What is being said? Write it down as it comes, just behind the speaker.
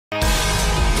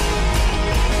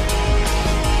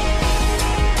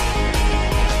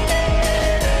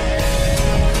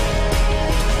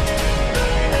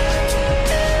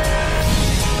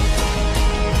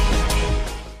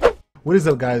What is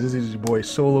up, guys? This is your boy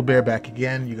Solo Bear back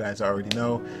again. You guys already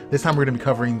know. This time we're going to be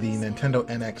covering the Nintendo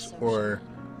NX, or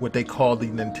what they call the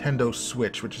Nintendo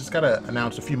Switch, which just got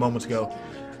announced a few moments ago.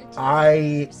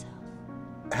 I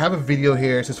have a video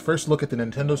here. It says first look at the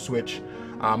Nintendo Switch.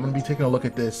 I'm going to be taking a look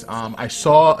at this. I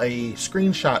saw a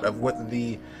screenshot of what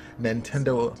the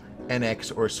Nintendo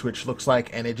NX or Switch looks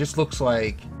like, and it just looks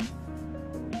like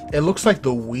the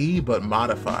Wii but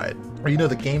modified. Or you know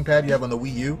the gamepad you have on the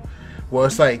Wii U? Well,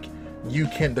 it's like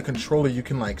the controller, you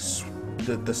can like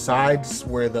the sides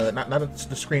where not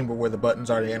the screen, but where the buttons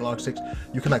are, the analog sticks,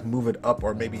 you can like move it up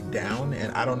or maybe down,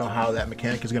 and I don't know how that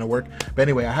mechanic is gonna work. But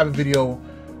anyway, I have a video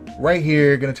right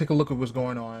here, gonna take a look at what's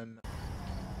going on.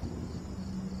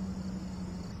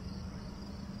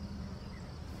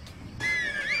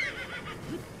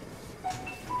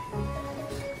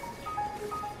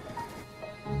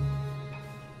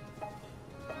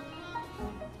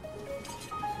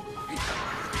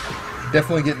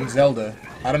 Definitely getting Zelda.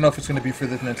 I don't know if it's going to be for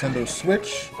the Nintendo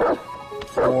Switch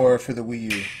or for the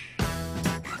Wii U.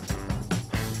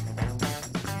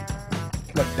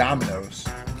 Look, dominoes.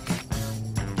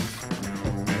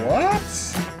 What?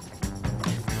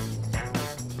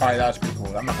 Alright, that was pretty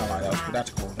cool. I'm not gonna lie, that's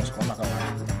cool. That's cool. I'm not gonna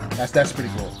lie. That's pretty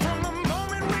cool.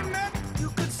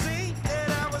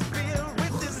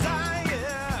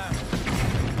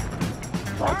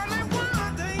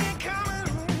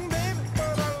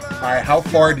 Alright, how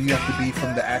far do you have to be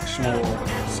from the actual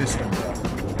system though?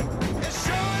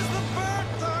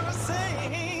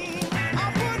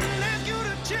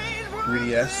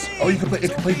 3DS. Oh, it can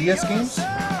play DS games?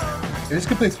 If this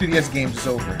can play 3DS games, it's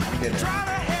over. I'm getting it.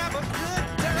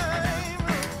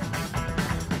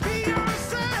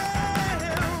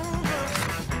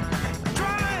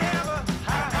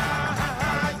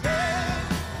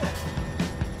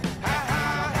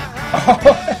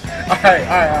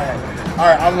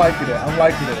 Alright, I'm liking it.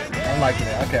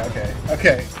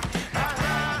 Okay.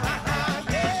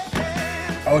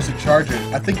 Oh, it's a charger.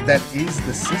 I think that is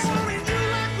the system.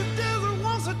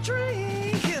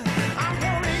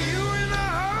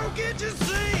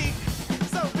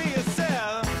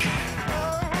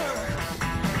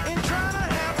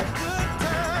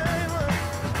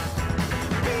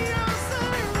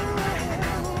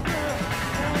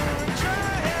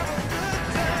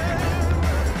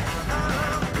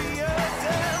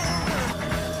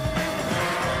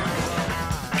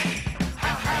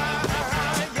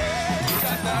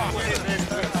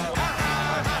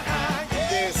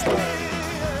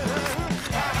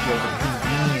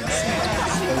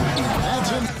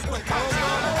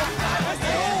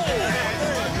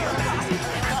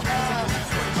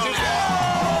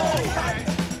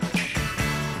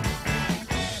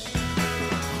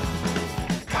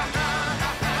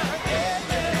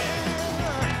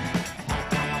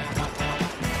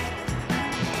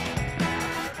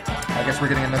 I guess we're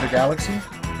getting another Galaxy.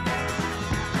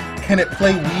 Can it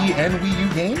play Wii and Wii U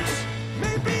games?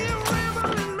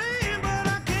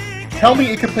 Tell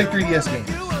me it can play 3DS games.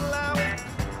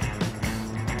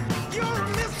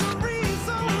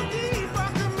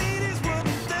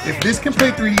 If this can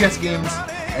play 3DS games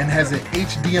and has an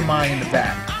HDMI in the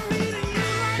back,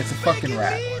 it's a fucking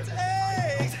wrap.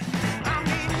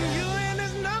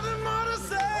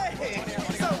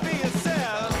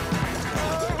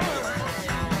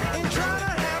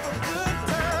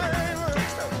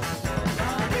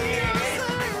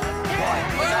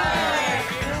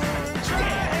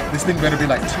 This thing better be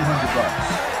like $200.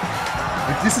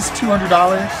 If this is $200,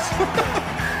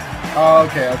 oh,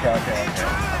 okay.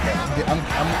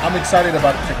 I'm excited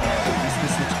about the technology.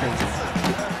 This looks crazy.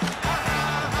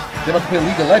 They're about to play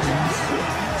League of Legends.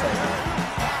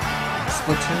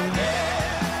 Splatoon.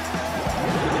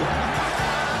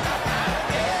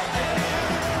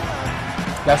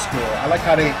 That's cool. I like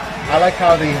how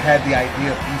they had the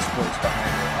idea of esports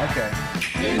behind it. Okay.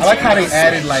 I like how they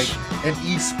added like an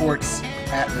esports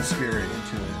atmosphere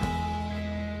into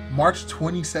it. March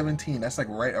 2017. That's like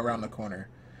right around the corner.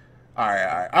 All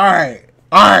right.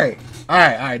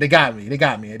 They got me.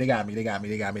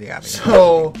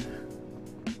 So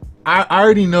I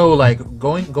already know, like,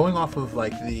 going off of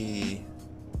like the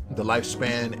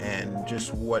lifespan and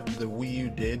just what the Wii U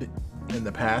did in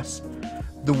the past.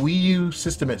 The Wii U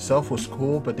system itself was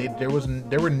cool, but there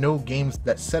were no games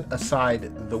that set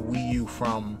aside the Wii U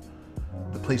from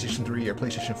the PlayStation 3 or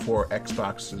PlayStation 4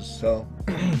 Xboxes. So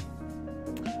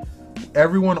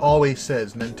everyone always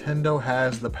says Nintendo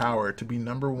has the power to be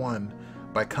 #1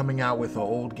 by coming out with the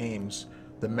old games,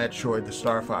 the Metroid, the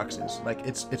Star Foxes. Like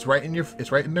it's right in their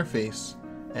face,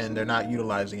 and they're not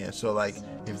utilizing it. So like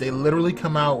if they literally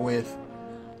come out with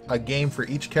a game for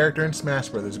each character in Smash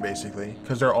Brothers, basically,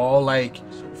 because they're all like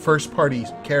first-party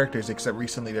characters, except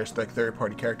recently there's like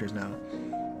third-party characters now.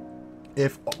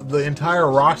 If the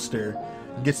entire roster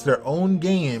gets their own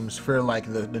games for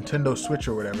like the Nintendo Switch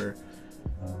or whatever,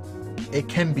 it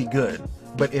can be good.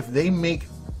 But if they make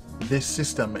this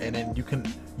system and then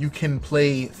you can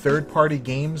play third-party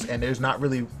games and there's not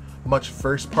really much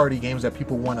first-party games that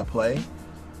people want to play,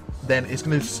 then it's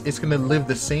gonna live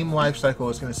the same life cycle.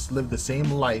 It's gonna live the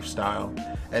same lifestyle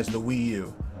as the Wii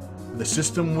U. The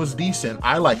system was decent.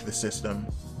 I like the system,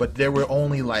 but there were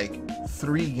only like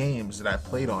 3 games that I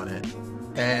played on it,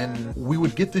 and we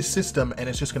would get this system and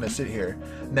it's just gonna sit here.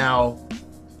 Now,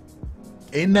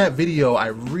 in that video, I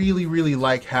really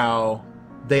like how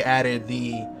they added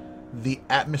the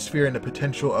atmosphere and the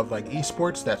potential of like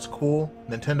esports. That's cool.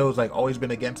 Nintendo's like always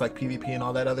been against like PvP and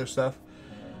all that other stuff.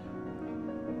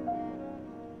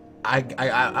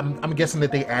 I'm guessing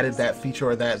that they added that feature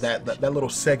or that little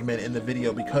segment in the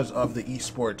video because of the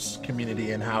esports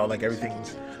community and how like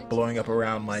everything's blowing up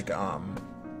around like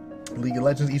League of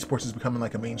Legends. Esports is becoming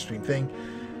like a mainstream thing.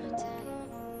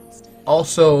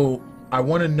 Also, I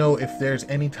want to know if there's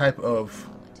any type of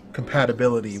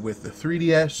compatibility with the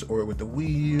 3DS or with the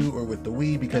Wii U or with the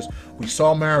Wii, because we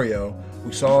saw Mario,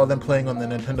 we saw them playing on the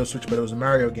Nintendo Switch, but it was a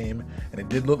Mario game and it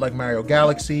did look like Mario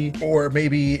Galaxy, or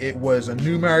maybe it was a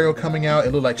new Mario coming out.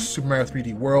 It looked like Super Mario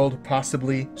 3D World,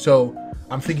 possibly. So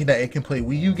I'm thinking that it can play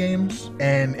Wii U games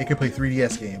and it can play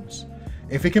 3DS games.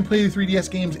 If it can play the 3DS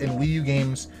games and Wii U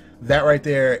games, that right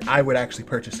there, I would actually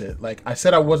purchase it. Like I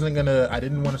said, I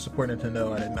didn't want to support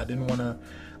Nintendo. I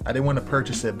didn't want to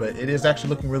purchase it, but it is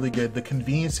actually looking really good. The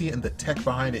conveniency and the tech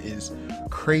behind it is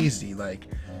crazy. Like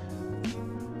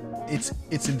it's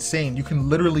insane. You can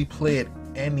literally play it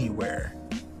anywhere.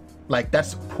 Like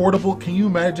that's portable. Can you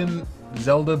imagine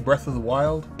Zelda Breath of the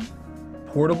Wild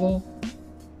portable?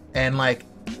 And like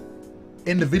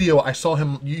in the video, I saw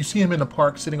him, you see him in the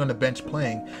park sitting on the bench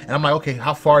playing, and I'm like, okay,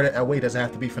 how far away does it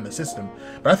have to be from the system?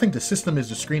 But I think the system is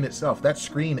the screen itself. That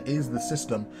screen is the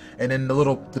system, and then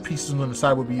the pieces on the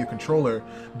side would be your controller,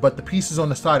 but the pieces on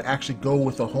the side actually go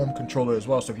with the home controller as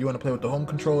well. So if you want to play with the home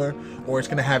controller, or it's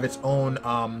going to have its own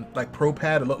like Pro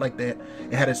Pad. It looked like it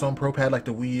had its own Pro Pad like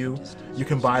the Wii U. You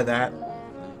can buy that.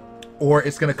 Or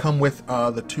it's going to come with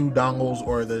the 2 dongles,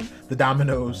 or the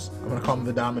dominoes. I'm going to call them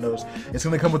the dominoes. It's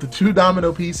going to come with the 2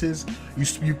 domino pieces.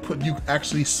 You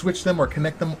actually switch them or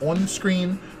connect them on the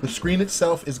screen. The screen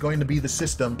itself is going to be the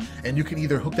system, and you can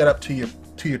either hook that up to your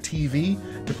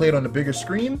TV to play it on the bigger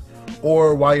screen,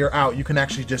 or while you're out, you can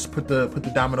actually just put the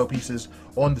domino pieces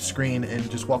on the screen and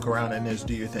just walk around and just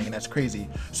do your thing, and that's crazy.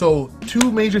 So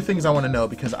 2 major things I want to know,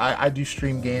 because I do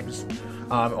stream games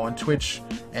on Twitch,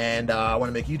 and I want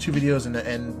to make YouTube videos,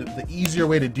 and the easier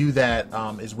way to do that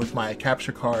is with my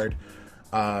capture card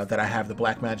that I have, the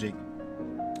Blackmagic,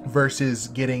 versus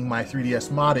getting my 3DS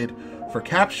modded for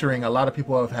capturing. A lot of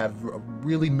people have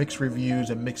really mixed reviews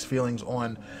and mixed feelings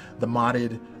on the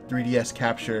modded 3DS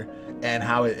capture and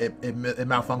how it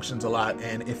malfunctions a lot.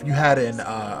 And if you had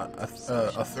a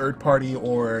third party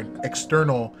or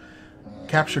external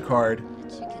capture card,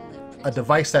 a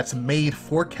device that's made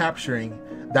for capturing,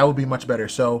 that would be much better.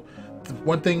 So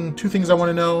 2 things I want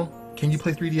to know: can you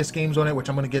play 3DS games on it? Which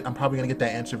I'm probably gonna get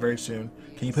that answer very soon.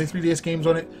 Can you play 3DS games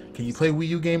on it? Can you play Wii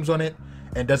U games on it?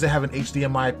 And does it have an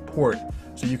HDMI port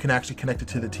so you can actually connect it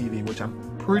to the TV? Which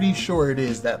I'm pretty sure it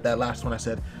is. That last one I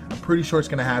said, I'm pretty sure it's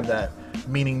gonna have that,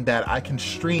 meaning that I can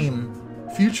stream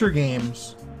future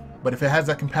games. But if it has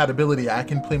that compatibility, I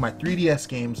can play my 3DS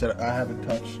games that I haven't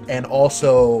touched, and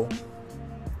also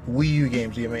Wii U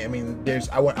games. I mean,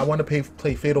 I want to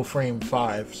play Fatal Frame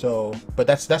 5. So, but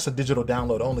that's a digital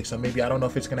download only. So maybe I don't know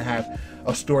if it's gonna have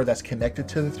a store that's connected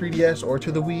to the 3DS or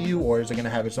to the Wii U, or is it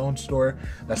gonna have its own store?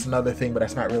 That's another thing, but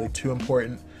that's not really too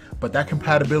important. But that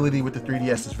compatibility with the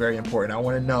 3DS is very important. I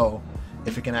want to know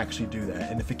if it can actually do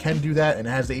that, and if it can do that and it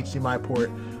has the HDMI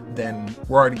port, then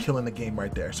we're already killing the game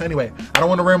right there. So anyway, I don't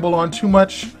want to ramble on too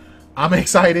much. I'm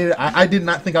excited. I did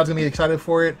not think I was gonna be excited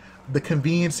for it. The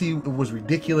conveniency was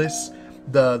ridiculous.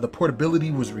 The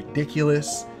portability was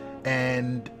ridiculous,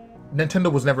 and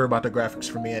Nintendo was never about the graphics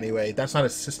for me anyway. That's not a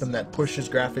system that pushes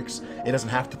graphics. It doesn't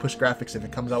have to push graphics if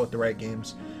it comes out with the right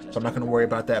games. So I'm not going to worry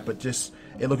about that. But just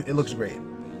it looks great,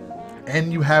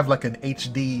 and you have like an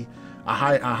HD, a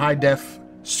high def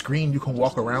screen you can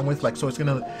walk around with. Like, so it's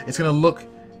gonna look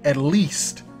at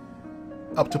least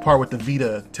up to par with the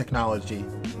Vita technology,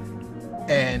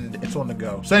 and it's on the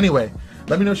go. So anyway,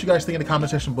 let me know what you guys think in the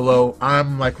comment section below.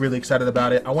 I'm like really excited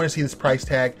about it. I want to see this price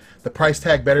tag. The price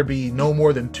tag better be no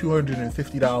more than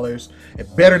 $250.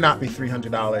 It better not be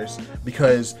 $300,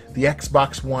 because the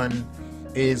Xbox One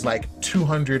is like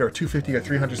 200 or 250 or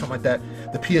 300, something like that.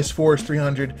 The PS4 is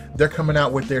 300. They're coming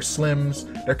out with their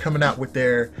Slims. They're coming out with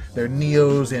their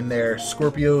Neos and their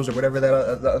Scorpios or whatever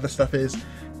that the other stuff is,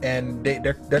 and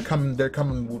they're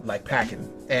coming like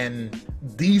packing. And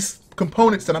these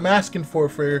components that I'm asking for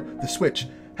the Switch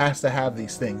has to have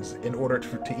these things in order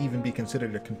to even be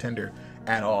considered a contender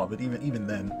at all. But even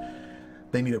then,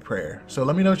 they need a prayer. So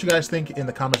let me know what you guys think in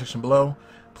the comment section below.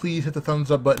 Please hit the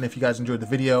thumbs up button if you guys enjoyed the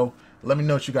video. Let me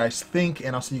know what you guys think,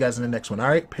 and I'll see you guys in the next one. All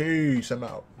right, peace. I'm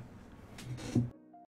out.